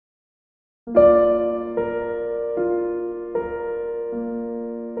Hello,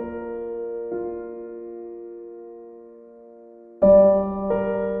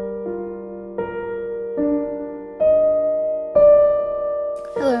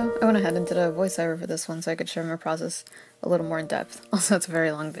 I went ahead and did a voiceover for this one so I could share my process a little more in depth. Also, it's a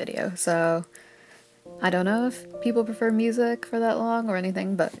very long video, so I don't know if people prefer music for that long or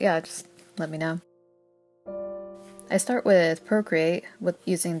anything, but yeah, just let me know. I start with Procreate with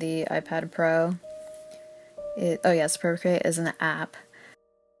using the iPad Pro. Oh yes, Procreate is an app.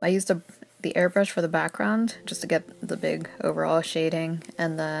 I used the airbrush for the background just to get the big overall shading,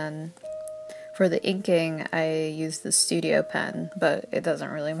 and then for the inking I used the studio pen, but it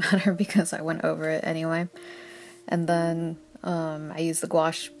doesn't really matter because I went over it anyway. And then I used the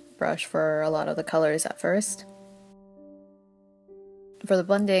gouache brush for a lot of the colors at first. For the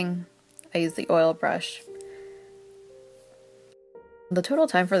blending, I used the oil brush. The total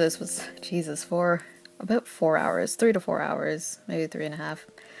time for this was, Jesus, for about 4 hours, 3 to 4 hours, maybe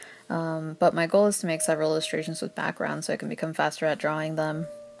 3.5. But my goal is to make several illustrations with backgrounds so I can become faster at drawing them.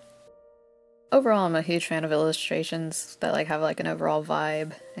 Overall, I'm a huge fan of illustrations that have an overall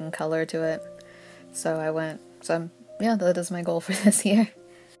vibe and color to it. Yeah, that is my goal for this year.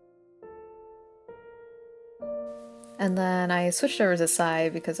 And then I switched over to SAI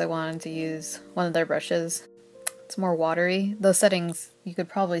because I wanted to use one of their brushes. It's more watery. Those settings, you could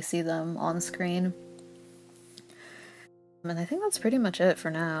probably see them on screen. And I think that's pretty much it for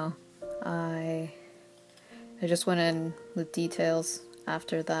now. I just went in with details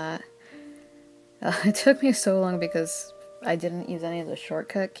after that. It took me so long because I didn't use any of the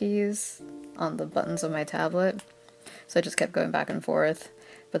shortcut keys on the buttons of my tablet, so I just kept going back and forth.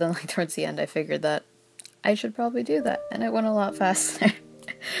 But then towards the end I figured that I should probably do that, and it went a lot faster.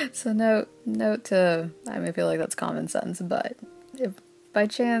 So note to, I feel like that's common sense, but if by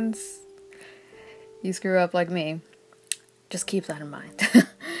chance you screw up like me, just keep that in mind.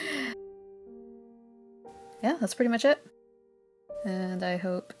 Yeah, that's pretty much it. And I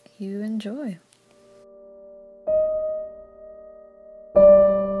hope you enjoy.